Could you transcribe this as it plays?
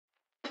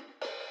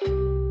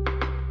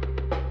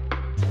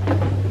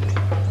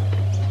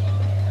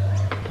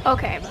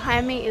Okay,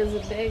 behind me is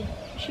a big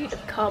sheet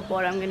of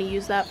cardboard. I'm gonna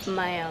use that for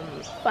my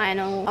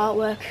final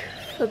artwork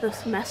for the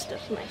semester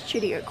for my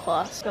studio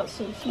class. Got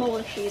some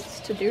smaller sheets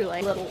to do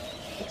like little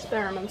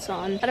experiments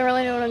on. I don't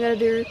really know what I'm gonna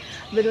do.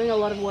 I've been doing a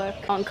lot of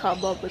work on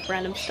cardboard with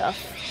random stuff,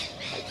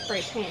 like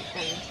spray paint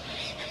and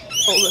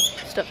all the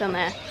stuff down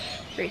there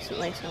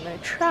recently, so I'm gonna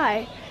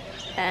try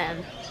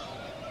and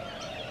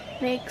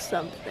make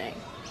something.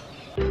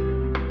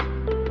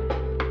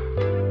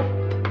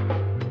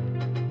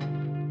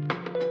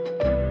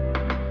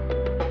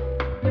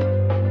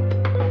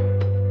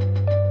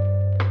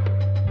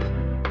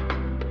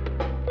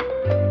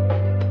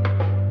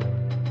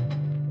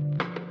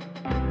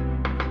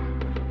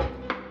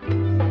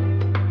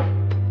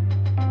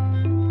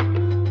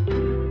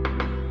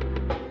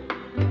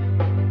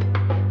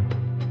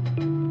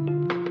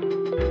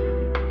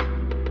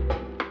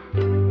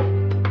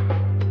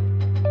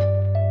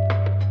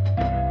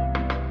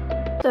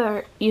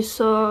 So you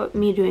saw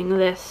me doing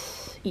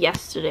this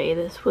yesterday.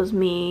 This was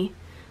me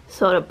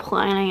sort of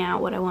planning out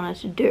what I wanted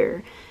to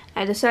do.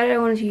 I decided I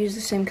wanted to use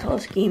the same color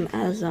scheme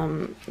as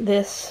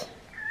this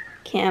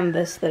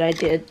canvas that I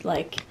did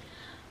like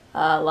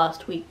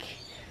last week.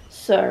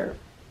 So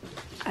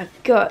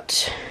I've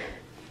got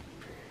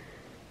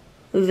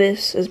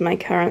this as my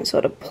current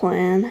sort of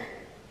plan,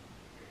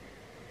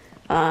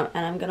 and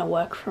I'm gonna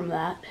work from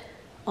that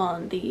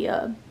on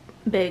the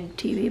big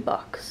TV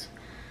box.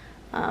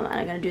 And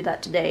I'm gonna do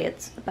that today.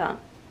 It's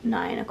about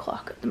 9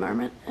 o'clock at the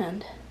moment,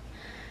 and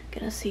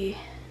gonna see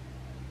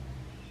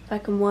if I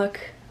can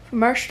work for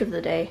most of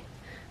the day.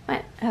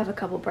 Might have a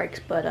couple breaks,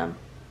 but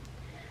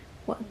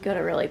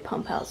gotta really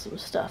pump out some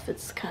stuff.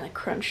 It's kind of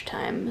crunch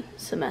time.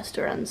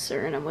 Semester ends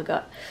soon, and we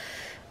got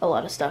a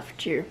lot of stuff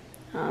due.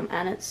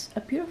 And it's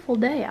a beautiful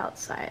day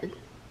outside.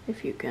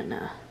 If you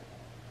can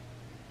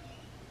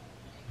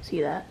see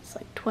that, it's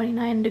like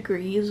 29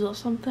 degrees or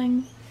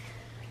something.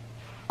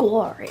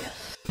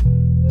 Glorious.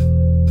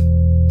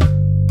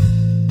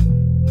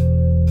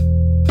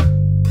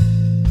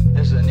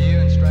 This is a new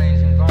and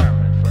strange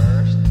environment at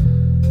first.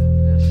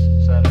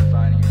 Just suddenly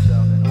finding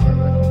yourself in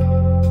orbit.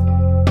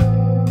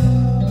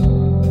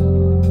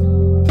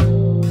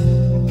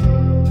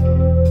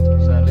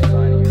 Suddenly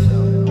finding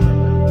yourself in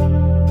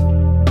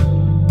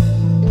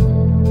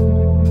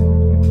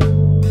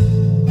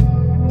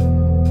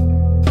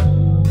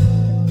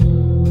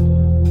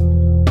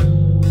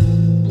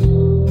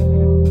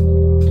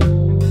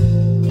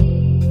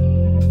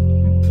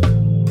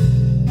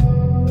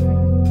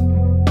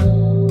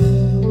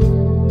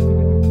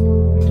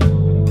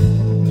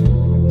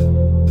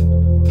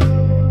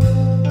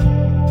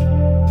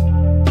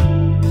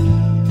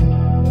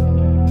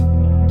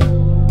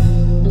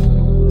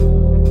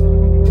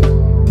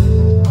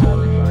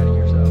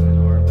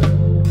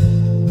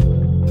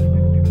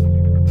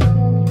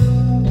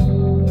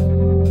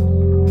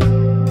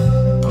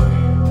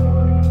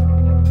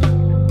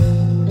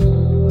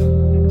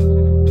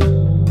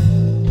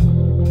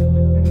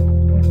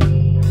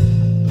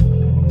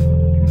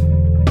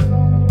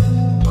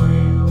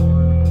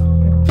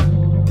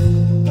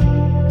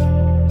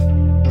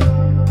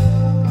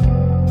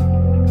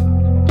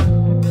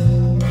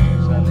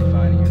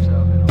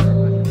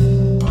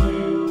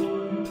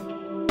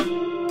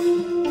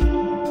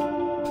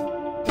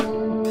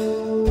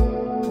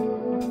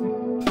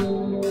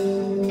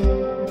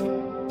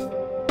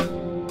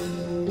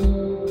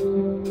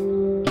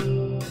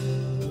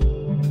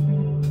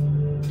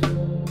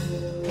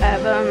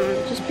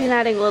I've just been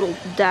adding little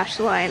dash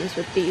lines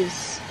with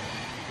these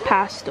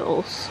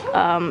pastels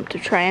to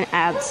try and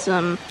add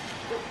some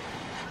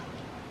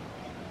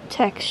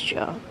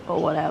texture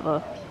or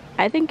whatever.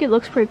 I think it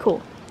looks pretty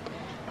cool.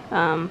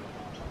 So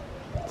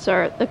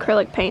the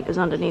acrylic paint is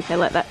underneath. I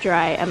let that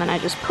dry, and then I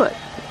just put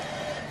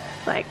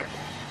like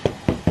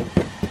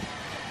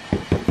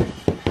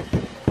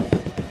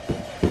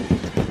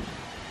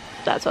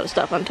that sort of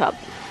stuff on top.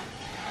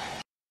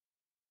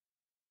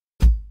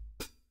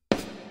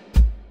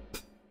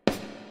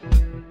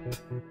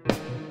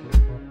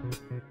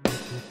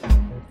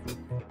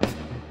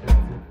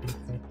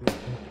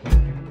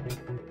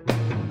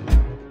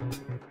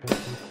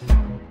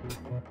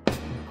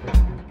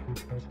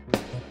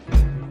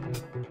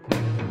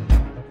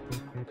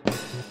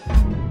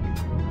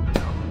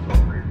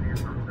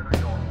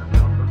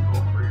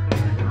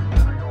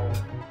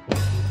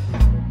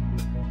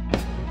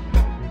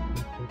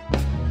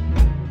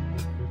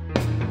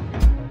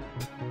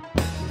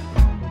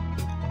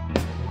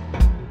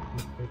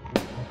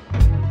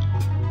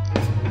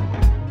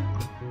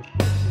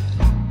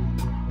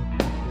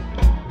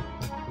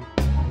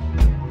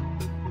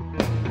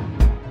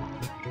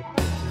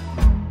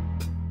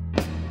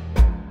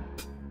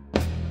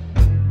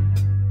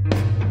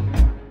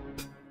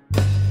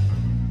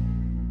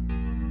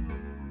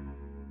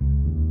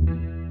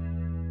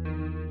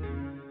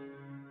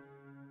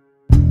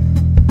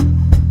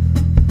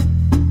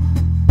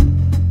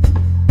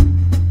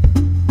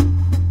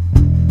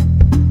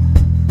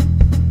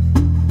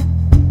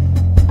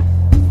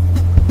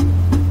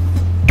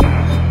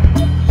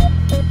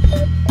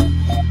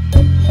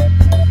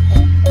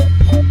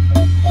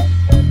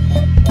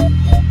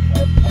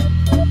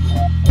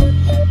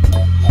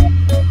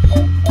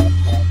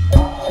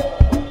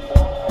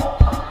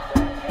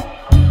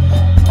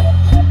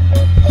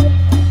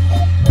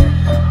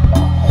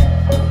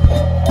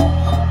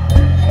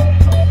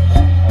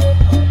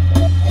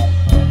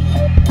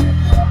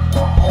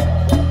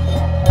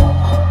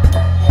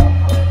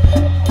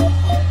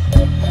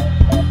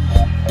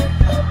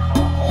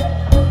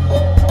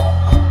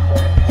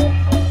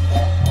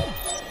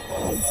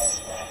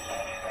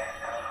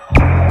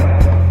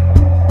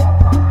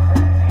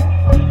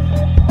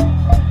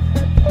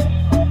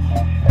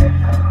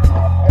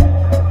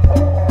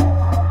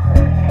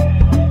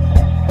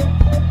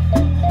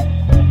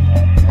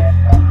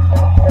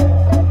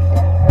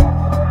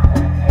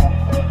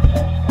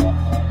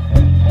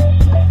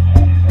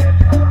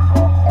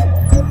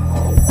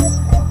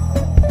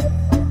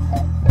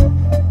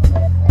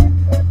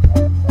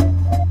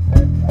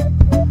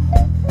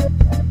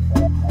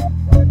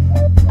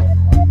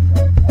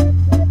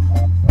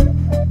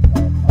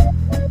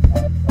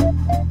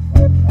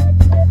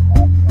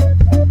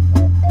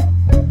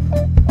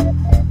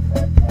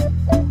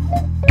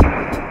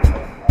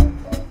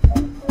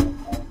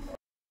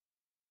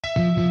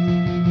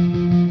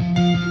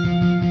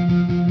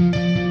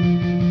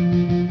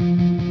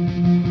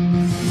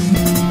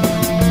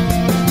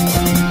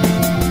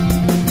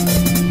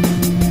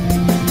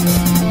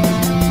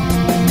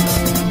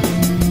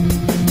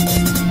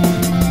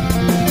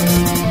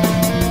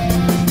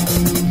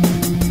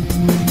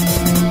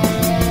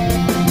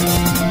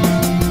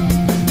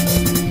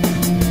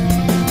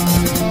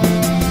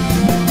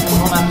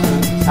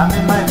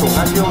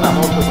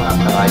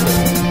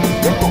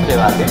 で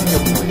は電力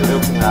の余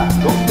力が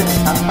 6.3%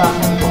 確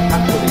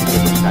保でき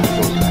るとした見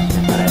通しが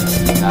示され、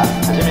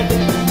初めて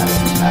示され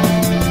ました。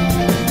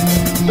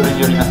それ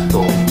によります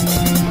と、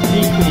ピ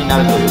ークにな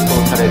ると予想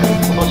される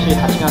今年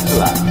8月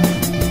は、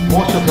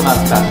猛暑となっ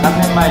た3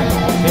年前の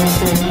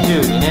平成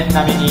22年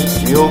並みに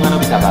需要が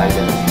伸びた場合で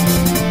も、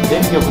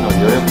電力の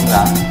余力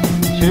が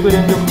中部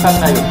電力管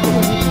内を含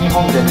む西日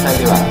本全体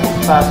では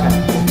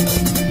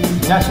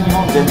 6%、東日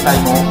本全体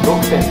も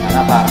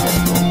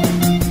 6.7%、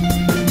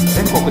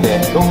全国で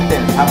 6.3%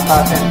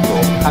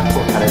 確保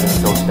される見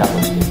通しだ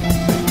としていま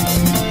す。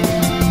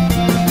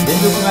電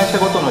力会社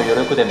ごとの余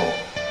力でも、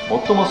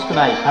最も少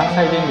ない関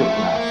西電力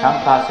が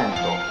 3%、